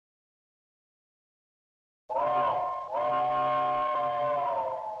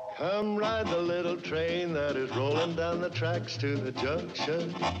Come ride the little train that is rolling down the tracks to the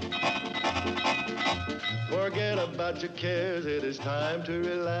junction. Forget about your cares, it is time to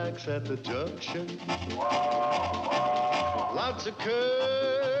relax at the junction. Lots of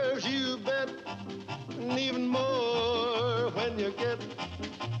curves, you bet, and even more when you get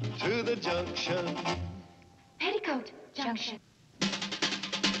to the junction. Petticoat Junction.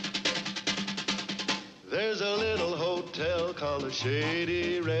 There's a little hotel called the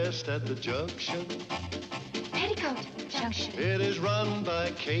Shady Rest at the junction. Petticoat Junction. It is run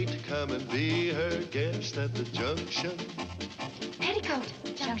by Kate. Come and be her guest at the junction. Petticoat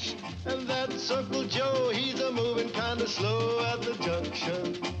Junction. And that's Uncle Joe. He's a moving kind of slow at the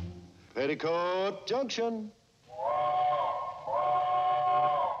junction. Petticoat Junction.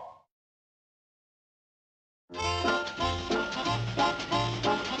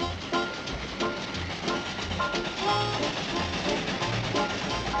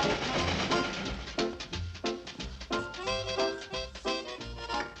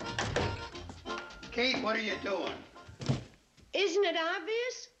 Kate, what are you doing? Isn't it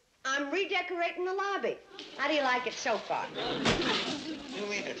obvious? I'm redecorating the lobby. How do you like it so far? You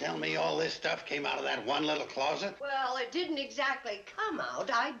mean to tell me all this stuff came out of that one little closet? Well, it didn't exactly come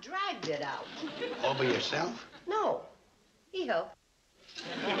out. I dragged it out. All by yourself? No. He helped.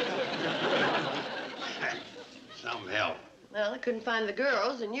 Some help. Well, I couldn't find the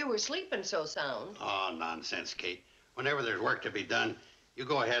girls, and you were sleeping so sound. Oh, nonsense, Kate. Whenever there's work to be done, you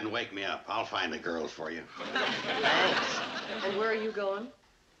go ahead and wake me up. I'll find the girls for you. Thanks. And where are you going?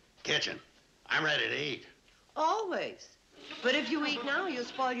 Kitchen. I'm ready to eat. Always. But if you eat now, you'll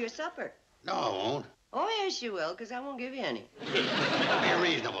spoil your supper. No, I won't. Oh, yes, you will, because I won't give you any. Be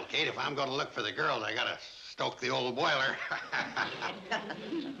reasonable, Kate. If I'm going to look for the girls, I got to stoke the old boiler.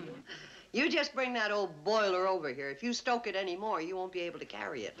 You just bring that old boiler over here. If you stoke it anymore, you won't be able to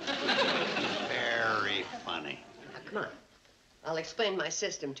carry it. Very funny. Now, come on. I'll explain my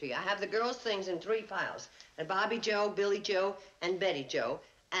system to you. I have the girls' things in 3 piles. And Bobbie Jo, Billie Jo, and Betty Jo.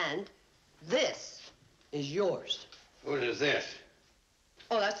 And this is yours. Whose is this?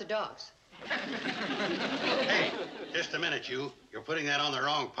 Oh, that's the dog's. Hey, just a minute, you. You're putting that on the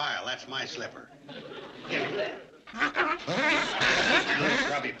wrong pile. That's my slipper. Give me that. Little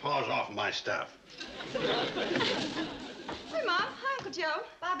scrubby paws off my stuff. Hi, Mom. Hi, Uncle Joe.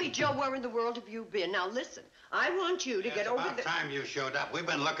 Bobbie Jo, where in the world have you been? Now, listen. I want you to get over It's about time you showed up. We've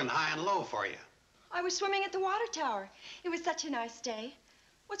been looking high and low for you. I was swimming at the water tower. It was such a nice day.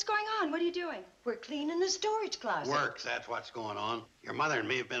 What's going on? What are you doing? We're cleaning the storage closet. Works, that's what's going on. Your mother and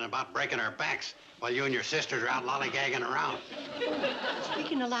me have been about breaking our backs while you and your sisters are out lollygagging around.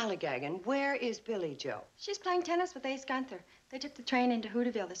 Speaking of lollygagging, where is Billie Jo? She's playing tennis with Ace Gunther. They took the train into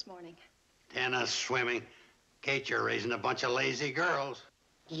Hooterville this morning. Tennis, swimming. Kate, you're raising a bunch of lazy girls.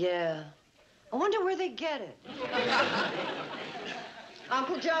 Yeah. I wonder where they get it.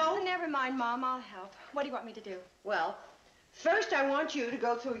 Uncle Joe? Oh, never mind, Mom. I'll help. What do you want me to do? Well, first I want you to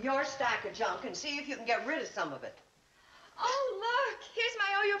go through your stack of junk and see if you can get rid of some of it. Oh, look. Here's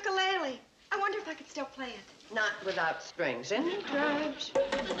my old ukulele. I wonder if I could still play it. Not without strings. In it, Raj.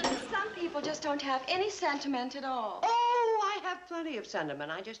 Some people just don't have any sentiment at all. Oh, I have plenty of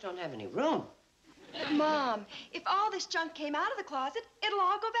sentiment. I just don't have any room. Mom, if all this junk came out of the closet, it'll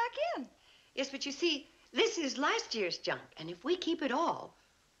all go back in. Yes, but you see, this is last year's junk. And if we keep it all,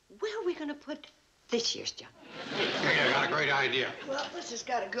 where are we going to put this year's junk? Kate, I got a great idea. Well, this has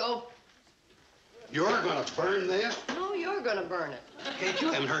got to go. You're going to burn this? No, you're going to burn it. Kate, you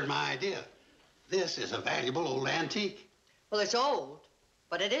haven't heard my idea. This is a valuable old antique. Well, it's old,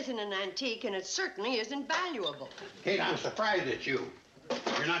 but it isn't an antique, and it certainly isn't valuable. Kate, I'm surprised at you.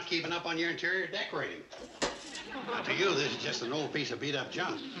 You're not keeping up on your interior decorating. Now, to you, this is just an old piece of beat-up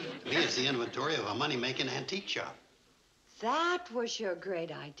junk. To me, it's the inventory of a money-making antique shop. That was your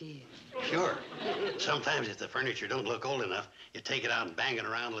great idea. Sure. Sometimes if the furniture don't look old enough, you take it out and bang it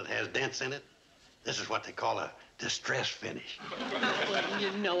around till it has dents in it. This is what they call a distress finish. Well,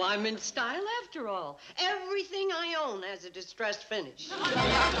 you know I'm in style after all. Everything I own has a distressed finish.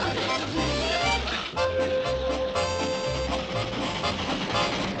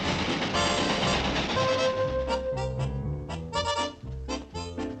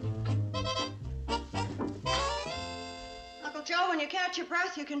 Uncle Joe, when you catch your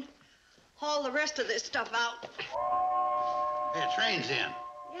breath, you can haul the rest of this stuff out. Hey, the train's in.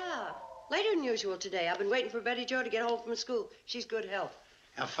 Yeah, later than usual today. I've been waiting for Betty Jo to get home from school. She's good health.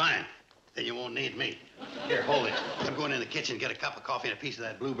 Yeah, fine. Then you won't need me. Here, hold it. I'm going in the kitchen to get a cup of coffee and a piece of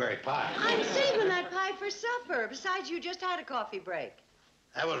that blueberry pie. I'm saving that pie for supper. Besides, you just had a coffee break.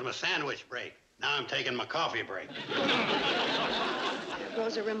 That was my sandwich break. Now I'm taking my coffee break.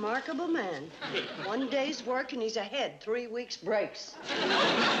 grows a remarkable man. One day's work and he's ahead. 3 weeks breaks.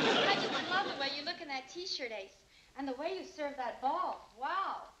 I just love the way you look in that T-shirt, Ace. And the way you serve that ball.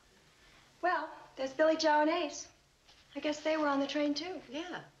 Wow. Well, there's Billie Jo and Ace. I guess they were on the train, too.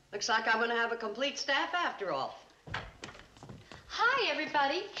 Yeah. Looks like I'm gonna have a complete staff after all. Hi,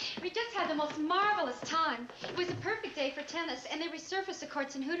 everybody. We just had the most marvelous time. It was a perfect day for tennis, and they resurfaced the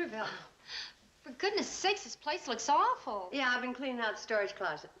courts in Hooterville. For goodness sakes, this place looks awful. Yeah, I've been cleaning out the storage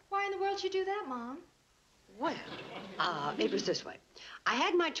closet. Why in the world did you do that, Mom? Well, it was this way. I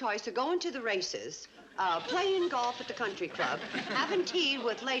had my choice of going to the races, playing golf at the country club, having tea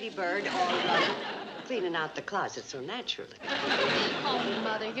with Lady Bird, or cleaning out the closet so naturally. Oh,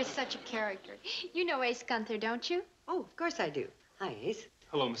 Mother, you're such a character. You know Ace Gunther, don't you? Oh, of course I do. Hi, Ace.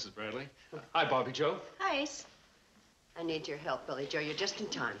 Hello, Mrs. Bradley. Hi, Bobbie Jo. Hi, Ace. I need your help, Billie Jo. You're just in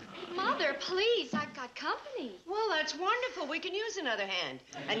time. Mother, please, I've got company. Well, that's wonderful. We can use another hand.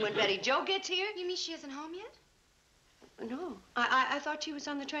 And when Betty Jo gets here... You mean she isn't home yet? No. I thought she was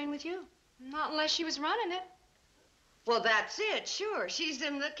on the train with you. Not unless she was running it. Well, that's it, sure. She's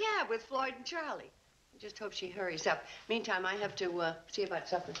in the cab with Floyd and Charley. I just hope she hurries up. Meantime, I have to see about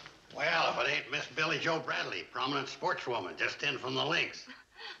supper. Well, if it ain't Miss Billie Jo Bradley, prominent sportswoman, just in from the links.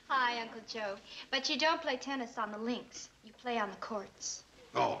 Hi, Uncle Joe. But you don't play tennis on the links. You play on the courts.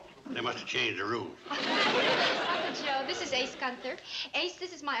 Oh, they must have changed the rules. Uncle Joe, this is Ace Gunther. Ace,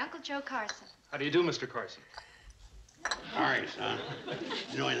 this is my Uncle Joe Carson. How do you do, Mr. Carson? All right, son.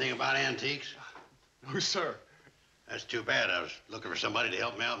 You know anything about antiques? No, sir. That's too bad. I was looking for somebody to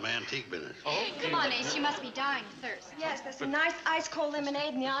help me out in my antique business. Oh, Come on, Ace. You must be dying of thirst. Yes, there's some nice ice-cold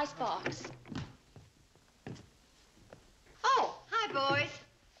lemonade in the icebox. Oh, hi, boys.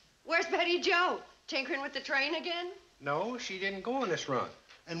 Where's Betty Jo? Tinkering with the train again? No, she didn't go on this run.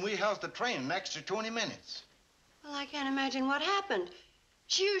 And we held the train an extra 20 minutes. Well, I can't imagine what happened.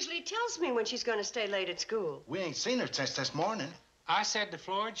 She usually tells me when she's going to stay late at school. We ain't seen her since this morning. I said to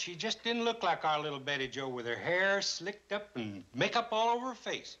Floyd, she just didn't look like our little Betty Jo with her hair slicked up and makeup all over her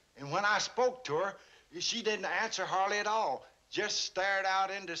face. And when I spoke to her, she didn't answer hardly at all. Just stared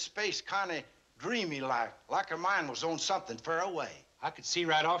out into space, kind of dreamy-like her mind was on something far away. I could see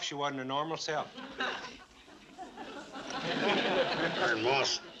right off she wasn't her normal self. Her and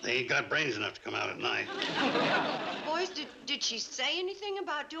Moss, they ain't got brains enough to come out at night. Boys, did she say anything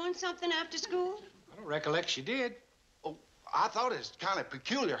about doing something after school? I don't recollect she did. Oh, I thought it was kind of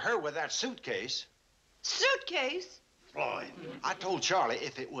peculiar, her with that suitcase. Suitcase? Floyd. I told Charley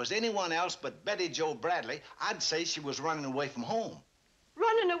if it was anyone else but Betty Jo Bradley, I'd say she was running away from home.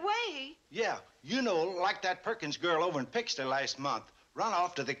 Running away? Yeah, you know, like that Perkins girl over in Pixley last month. Run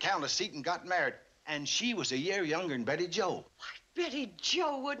off to the county seat and got married. And she was a year younger than Betty Jo. Why, Betty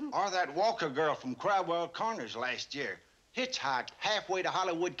Jo wouldn't... Or that Walker girl from Crowell Corners last year. Hitchhiked halfway to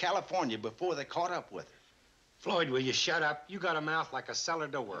Hollywood, California before they caught up with her. Floyd, will you shut up? You got a mouth like a cellar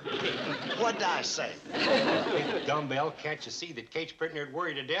door. What'd I say? Big dumbbell, can't you see that Kate's pretty near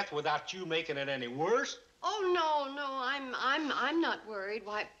worried to death without you making it any worse? Oh, no, I'm not worried.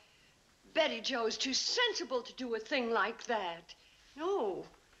 Why, Betty Jo's too sensible to do a thing like that. No,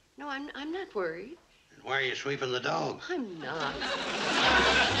 I'm not worried. Why are you sweeping the dog? I'm not.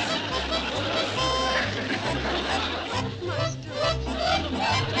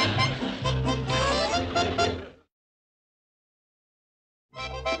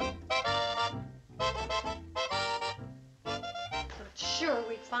 Sure,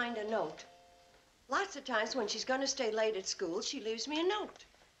 we'd find a note. Lots of times when she's going to stay late at school, she leaves me a note.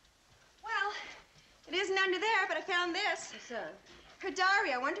 Well, it isn't under there, but I found this. What's that? Her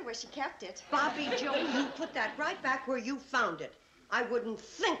diary. I wonder where she kept it. Bobbie Jo, you put that right back where you found it. I wouldn't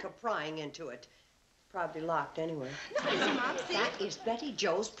think of prying into it. Probably locked anyway. No, it isn't, Mom. See? That is Betty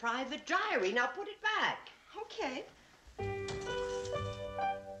Jo's private diary. Now put it back. Okay. On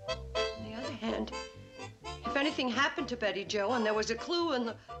the other hand, if anything happened to Betty Jo and there was a clue in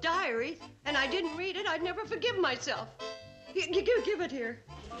the diary and I didn't read it, I'd never forgive myself. Give it here.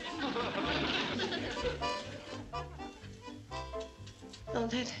 Oh,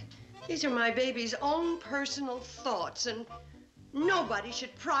 these are my baby's own personal thoughts, and nobody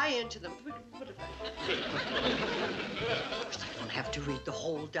should pry into them. Put it back. Of course, I don't have to read the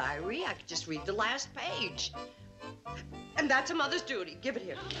whole diary. I could just read the last page. And that's a mother's duty. Give it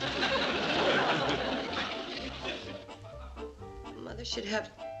here. A mother should have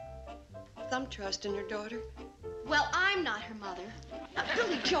some trust in her daughter. Well, I'm not her mother. Now,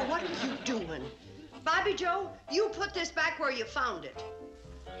 Billie Jo, what are you doing? Bobbie Jo, you put this back where you found it.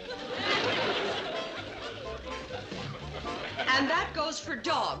 And that goes for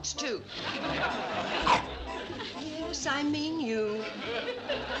dogs, too. Yes, I mean you.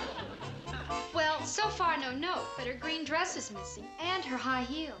 Well, so far, no note, but her green dress is missing, and her high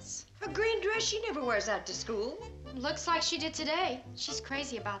heels. Her green dress, she never wears that to school. Looks like she did today. She's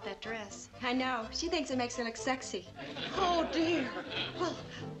crazy about that dress. I know. She thinks it makes her look sexy. Oh, dear. Well,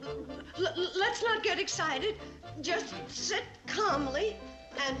 let's not get excited. Just sit calmly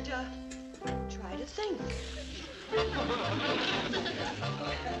and try to think.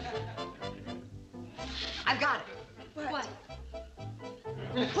 I've got it. What?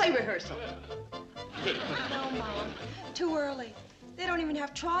 Play rehearsal. No, Mom. Too early. They don't even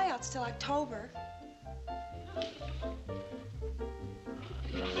have tryouts till October.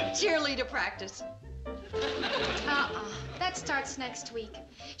 Cheerleader practice. That starts next week.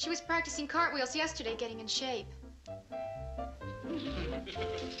 She was practicing cartwheels yesterday, getting in shape.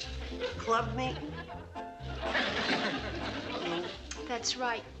 Club meeting? That's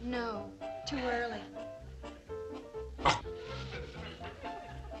right, no. Too early.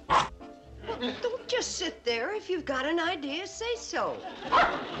 Well, don't just sit there. If you've got an idea, say so.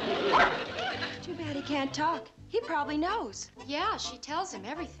 Too bad he can't talk. He probably knows. Yeah, she tells him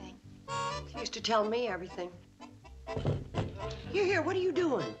everything. He used to tell me everything. Here, what are you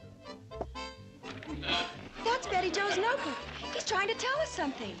doing? That's Betty Jo's notebook. He's trying to tell us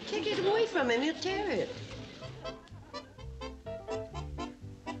something. Take it away from him. He'll tear it.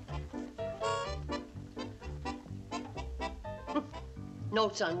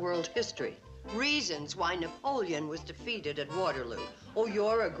 Notes on world history. Reasons why Napoleon was defeated at Waterloo. Oh,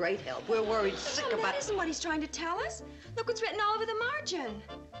 you're a great help. We're worried sick Mom, about... that isn't what he's trying to tell us. Look what's written all over the margin.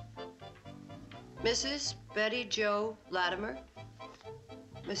 Mrs. Betty Jo Latimer.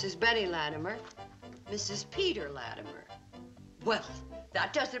 Mrs. Betty Latimer. Mrs. Peter Latimer. Well,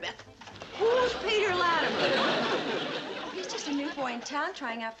 that doesn't matter. Who's Peter Latimer? He's just a new boy in town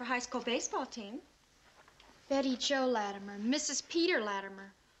trying out for high school baseball team. Betty Jo Latimer, Mrs. Peter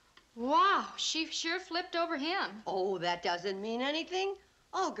Latimer. Wow, she sure flipped over him. Oh, that doesn't mean anything.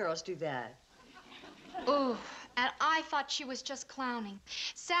 All girls do that. Ooh, and I thought she was just clowning.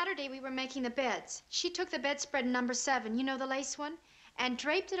 Saturday, we were making the beds. She took the bedspread number 7, you know, the lace one, and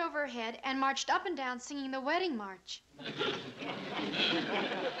draped it over her head and marched up and down singing the wedding march.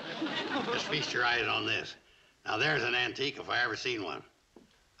 Just feast your eyes on this. Now, there's an antique if I ever seen one.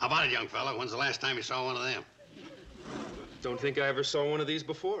 How about it, young fella? When's the last time you saw one of them? Don't think I ever saw one of these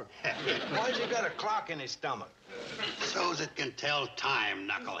before. Why's he got a clock in his stomach? So's it can tell time,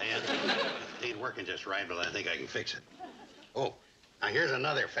 knucklehead. It ain't working just right, but I think I can fix it. Oh, now here's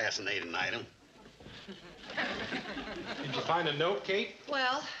another fascinating item. Did you find a note, Kate?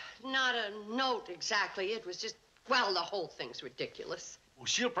 Well, not a note exactly. It was just, well, the whole thing's ridiculous. Well,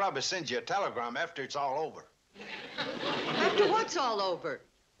 she'll probably send you a telegram after it's all over. After what's all over?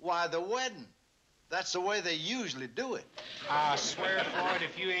 Why, the wedding. That's the way they usually do it. I swear, Floyd,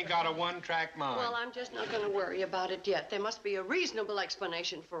 if you ain't got a one-track mind. Well, I'm just not going to worry about it yet. There must be a reasonable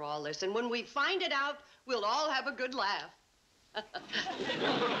explanation for all this. And when we find it out, we'll all have a good laugh.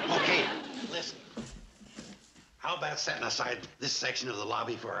 Okay, listen. How about setting aside this section of the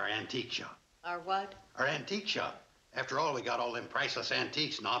lobby for our antique shop? Our what? Our antique shop. After all, we got all them priceless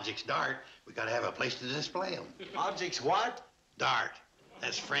antiques and objects d'art. We got to have a place to display them. Objects what? D'art.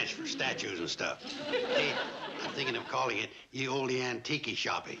 That's French for statues and stuff. Hey, I'm thinking of calling it Ye Olde Antique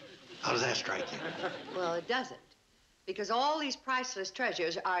Shoppy. How does that strike you? Well, it doesn't. Because all these priceless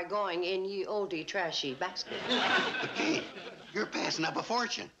treasures are going in ye oldie trashy basket. But Kate, you're passing up a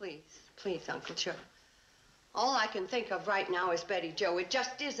fortune. Please, Uncle Joe. All I can think of right now is Betty Jo. It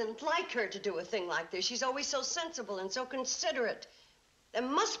just isn't like her to do a thing like this. She's always so sensible and so considerate. There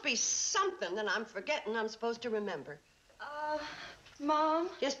must be something that I'm forgetting I'm supposed to remember. Mom?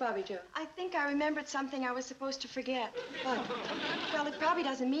 Yes, Bobbie Jo? I think I remembered something I was supposed to forget. What? Well, it probably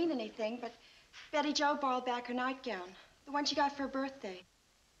doesn't mean anything, but Betty Jo borrowed back her nightgown. The one she got for her birthday.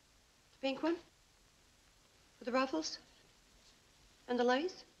 The pink one? With the ruffles? And the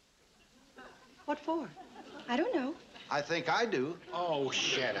lace? What for? I don't know. I think I do. Oh,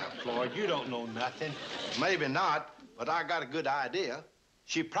 shut up, Floyd. You don't know nothing. Maybe not, but I got a good idea.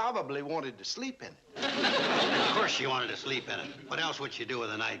 She probably wanted to sleep in it. Of course she wanted to sleep in it. What else would she do with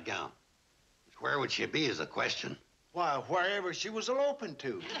a nightgown? Where would she be is the question. Why, wherever she was eloping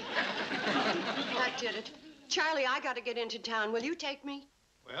to. That did it. Charlie, I got to get into town. Will you take me?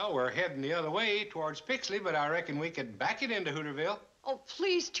 Well, we're heading the other way towards Pixley, but I reckon we could back it into Hooterville. Oh,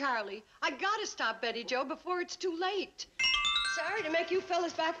 please, Charlie. I got to stop Betty Jo before it's too late. Sorry to make you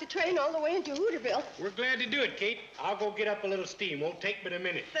fellas back the train all the way into Hooterville. We're glad to do it, Kate. I'll go get up a little steam. Won't take but a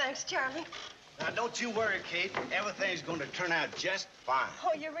minute. Thanks, Charlie. Now, don't you worry, Kate. Everything's going to turn out just fine.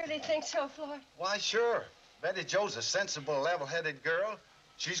 Oh, you really think so, Floyd? Why, sure. Betty Jo's a sensible, level-headed girl.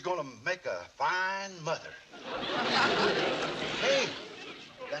 She's gonna make a fine mother. Hey,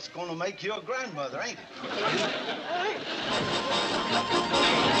 that's gonna make you a grandmother, ain't it?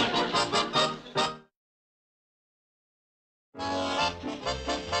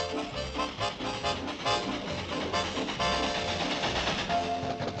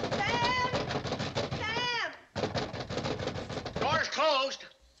 Door's closed.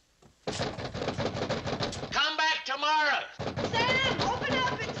 Come back tomorrow. Sam, open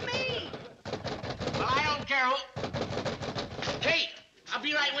up, it's me. Well, I don't care who. Kate, I'll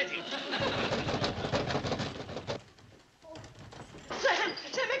be right with you.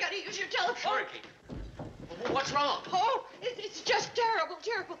 Sam, I gotta use your telephone. Sorry, Kate. What's wrong? Oh, it's just terrible,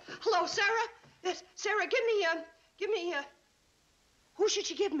 terrible. Hello, Sarah? Yes, Sarah, give me, who should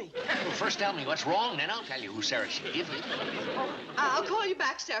you give me? Well, first tell me what's wrong, then I'll tell you who Sarah should give you. Oh, I'll call you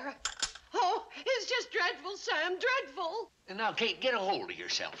back, Sarah. Oh, it's just dreadful, Sam, dreadful. And now, Kate, get a hold of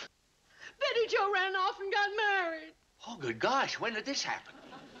yourself. Betty Jo ran off and got married. Oh, good gosh, when did this happen?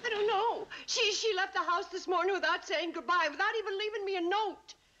 I don't know. She left the house this morning without saying goodbye, without even leaving me a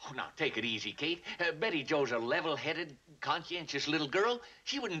note. Oh, now, take it easy, Kate. Betty Jo's a level-headed, conscientious little girl.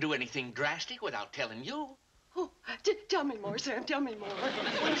 She wouldn't do anything drastic without telling you. Oh, tell me more, Sam, tell me more.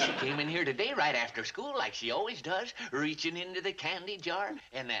 Well, she came in here today right after school, like she always does, reaching into the candy jar,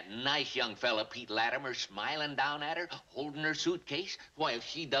 and that nice young fella, Pete Latimer, smiling down at her, holding her suitcase, while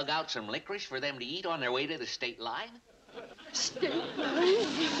she dug out some licorice for them to eat on their way to the state line. State line?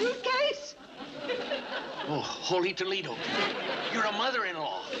 Suitcase? Oh, holy Toledo. You're a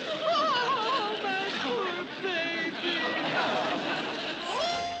mother-in-law. Oh, my poor baby.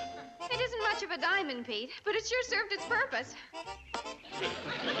 It isn't much of a diamond, Pete, but it sure served its purpose.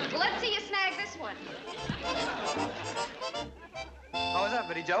 Let's see you snag this one. How was that,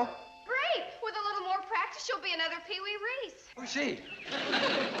 Betty Jo? Great. With a little more practice, she'll be another Pee Wee Reese. Who's she?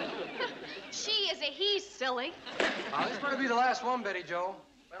 She is a he, silly. This better be the last one, Betty Jo.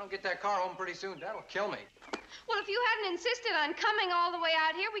 If I don't get that car home pretty soon, that'll kill me. Well, if you hadn't insisted on coming all the way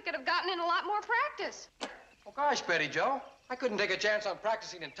out here, we could have gotten in a lot more practice. Oh, gosh, Betty Jo. I couldn't take a chance on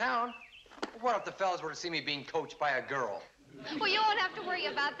practicing in town. What if the fellas were to see me being coached by a girl? Well, you won't have to worry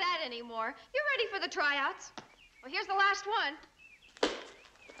about that anymore. You're ready for the tryouts. Well, here's the last one.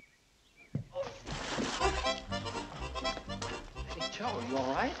 Betty Jo, are you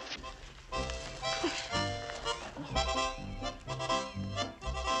all right?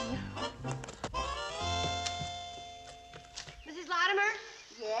 Mrs. Latimer?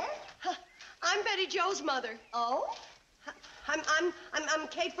 Yes? I'm Betty Jo's mother. Oh? I'm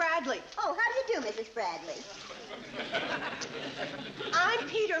Kate Bradley. Oh, how do you do, Mrs. Bradley? I'm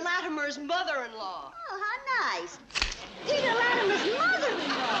Peter Latimer's mother-in-law. Oh, how nice. Peter Latimer's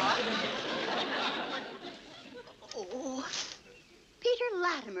mother-in-law? Oh, Peter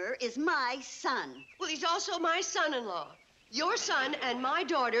Latimer is my son. Well, he's also my son-in-law. Your son and my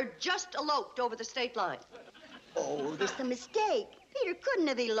daughter just eloped over the state line. Oh, this is a mistake. Peter couldn't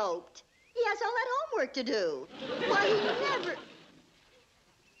have eloped. He has all that homework to do. Why, he never...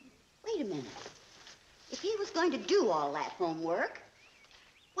 Wait a minute. If he was going to do all that homework,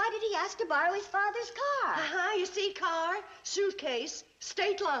 why did he ask to borrow his father's car? You see, car, suitcase,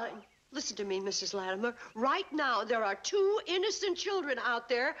 state line. Listen to me, Mrs. Latimer. Right now, there are 2 innocent children out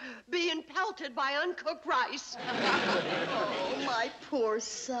there being pelted by uncooked rice. Oh, my poor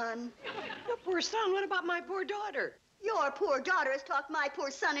son. Your poor son? What about my poor daughter? Your poor daughter has talked my poor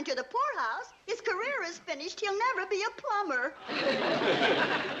son into the poorhouse. His career is finished. He'll never be a plumber.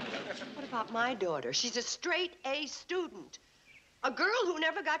 What about my daughter? She's a straight-A student. A girl who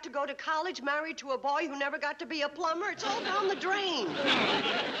never got to go to college, married to a boy who never got to be a plumber. It's all down the drain.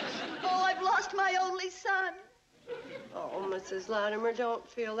 Oh, I've lost my only son. Oh, Mrs. Latimer, don't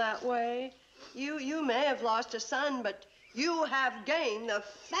feel that way. You may have lost a son, but you have gained the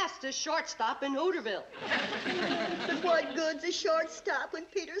fastest shortstop in Hooterville. But what good's a shortstop when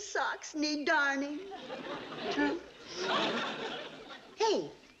Peter's socks need darning? True. Hey,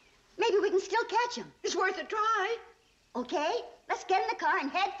 maybe we can still catch him. It's worth a try. Okay, let's get in the car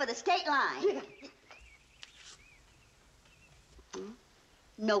and head for the state line. Yeah.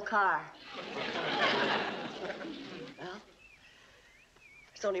 No car. Well,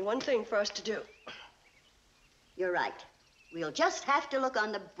 there's only one thing for us to do. You're right. We'll just have to look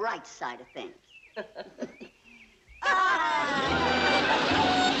on the bright side of things.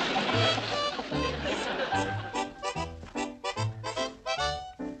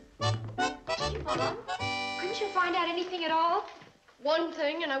 Mom, couldn't you find out anything at all? One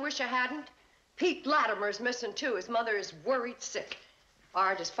thing, and I wish I hadn't. Pete Latimer's missing, too. His mother is worried sick.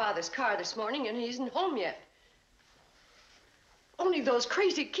 Borrowed his father's car this morning, and he isn't home yet. only those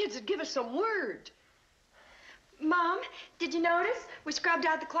crazy kids would give us some word. Mom, did you notice? We scrubbed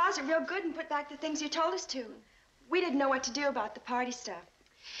out the closet real good and put back the things you told us to. We didn't know what to do about the party stuff.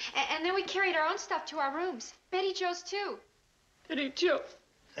 And then we carried our own stuff to our rooms. Betty Jo's, too. Betty Jo.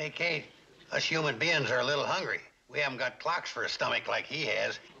 Say, Kate, us human beings are a little hungry. We haven't got clocks for a stomach like he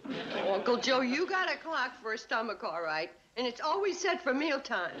has. Oh, Uncle Joe, you got a clock for a stomach, all right. And it's always set for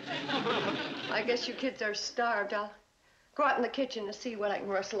mealtime. I guess you kids are starved. I'll go out in the kitchen to see what I can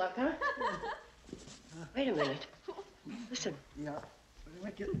rustle up, huh? Wait a minute. Listen.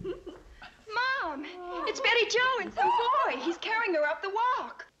 Mom, it's Betty Jo and some boy. He's carrying her up the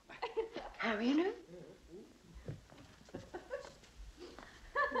walk. Carrying her?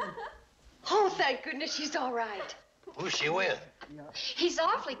 Oh, thank goodness she's all right. Who's she with? He's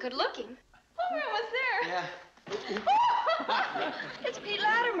awfully good looking. Oh, we're almost there. Yeah. It's Pete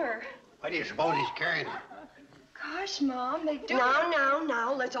Latimer. Why do you suppose he's carrying her? Gosh, Mom, they do.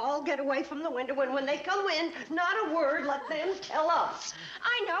 Now, let's all get away from the window. When they come in, not a word, let them tell us.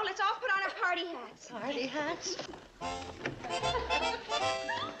 I know. Let's all put on our party hats. Party hats?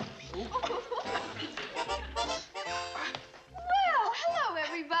 Well, hello,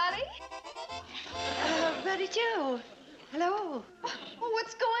 everybody. Betty Jo. Hello. Well,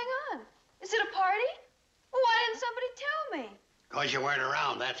 what's going on? Is it a party? Well, why didn't somebody tell me? 'Cause you weren't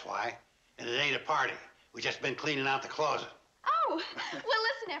around, that's why. And it ain't a party. We just been cleaning out the closet. Oh, well,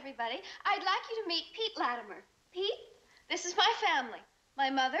 listen, everybody. I'd like you to meet Pete Latimer. Pete, this is my family. My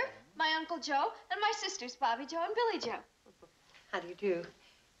mother, my Uncle Joe, and my sisters, Bobbie Jo and Billie Jo. How do you do?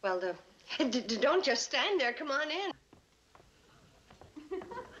 Well, don't just stand there. Come on in.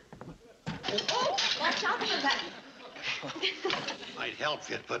 Oh, watch out for that. Might help if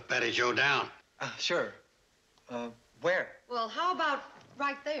you'd put Betty Jo down. Sure. Where? Well, how about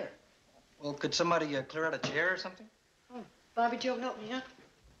right there? Well, could somebody clear out a chair or something? Oh, Bobbie Jo, help me, huh?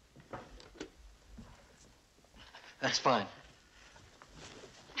 That's fine.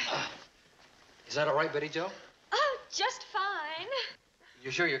 Is that all right, Betty Jo? Oh, just fine.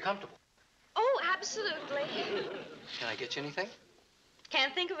 You're sure you're comfortable? Oh, absolutely. Can I get you anything?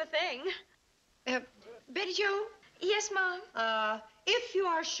 Can't think of a thing. Betty Jo? Yes, Mom? If you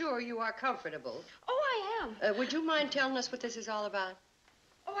are sure you are comfortable. Oh, I am. Would you mind telling us what this is all about?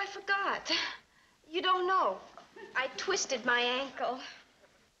 Oh, I forgot. You don't know. I twisted my ankle.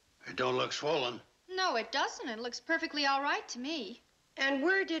 It don't look swollen. No, it doesn't. It looks perfectly all right to me. And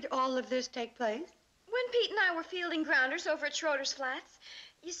where did all of this take place? When Pete and I were fielding grounders over at Schroeder's Flats,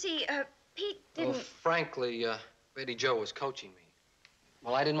 you see, Pete didn't... Well, frankly, Betty Jo was coaching me.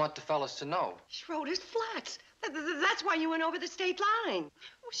 Well, I didn't want the fellas to know. Schroeder's Flats. That's why you went over the state line.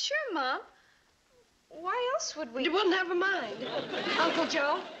 Well, sure, Mom. Why else would we... Well, never mind. Uncle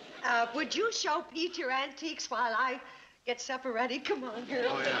Joe, would you show Pete your antiques while I get supper ready? Come on, girl.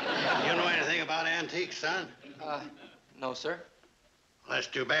 Oh, yeah. You know anything about antiques, son? No, sir. Well, that's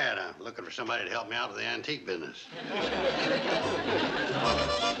too bad. I'm looking for somebody to help me out with the antique business.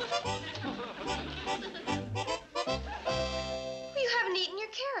 You haven't eaten your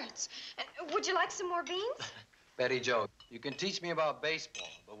carrots. Would you like some more beans? Betty Jo, you can teach me about baseball,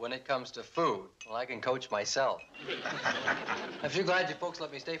 but when it comes to food, well, I can coach myself. I'm sure glad you folks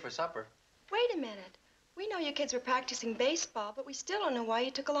let me stay for supper. Wait a minute. We know you kids were practicing baseball, but we still don't know why you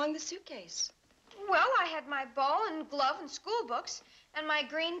took along the suitcase. Well, I had my ball and glove and school books, and my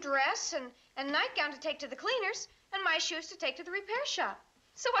green dress and nightgown to take to the cleaners, and my shoes to take to the repair shop.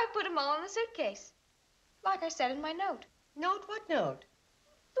 So I put them all in the suitcase. Like I said in my note. Note? What note?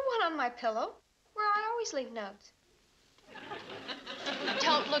 The one on my pillow, where I always leave notes.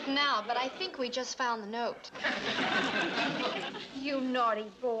 Don't look now, but I think we just found the note. You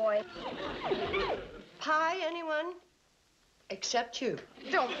naughty boy. Pie, anyone? Except you.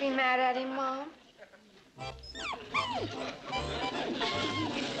 Don't be mad at him, Mom.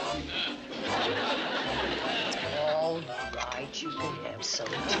 All right, you can have some.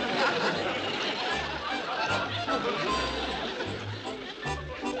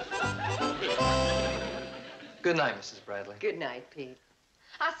 Good night, Mrs. Bradley. Good night, Pete.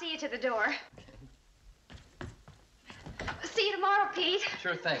 I'll see you to the door. See you tomorrow, Pete.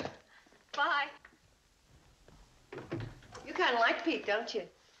 Sure thing. Bye. You kind of like Pete, don't you?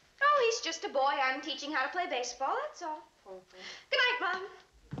 Oh, he's just a boy I'm teaching how to play baseball, that's all. Good night,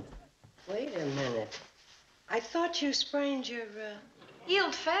 Mom. Wait a minute. I thought you sprained your,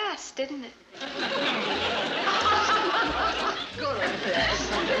 Healed fast, didn't it? Good old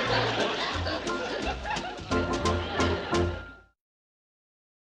fast.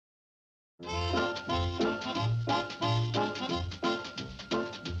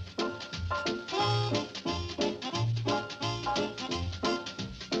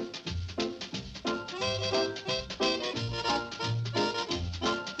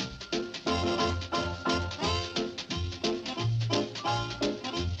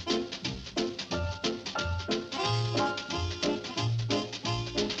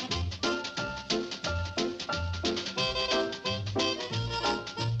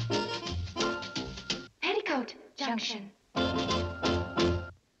 Junction.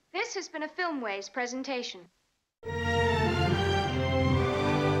 This has been a Filmways presentation.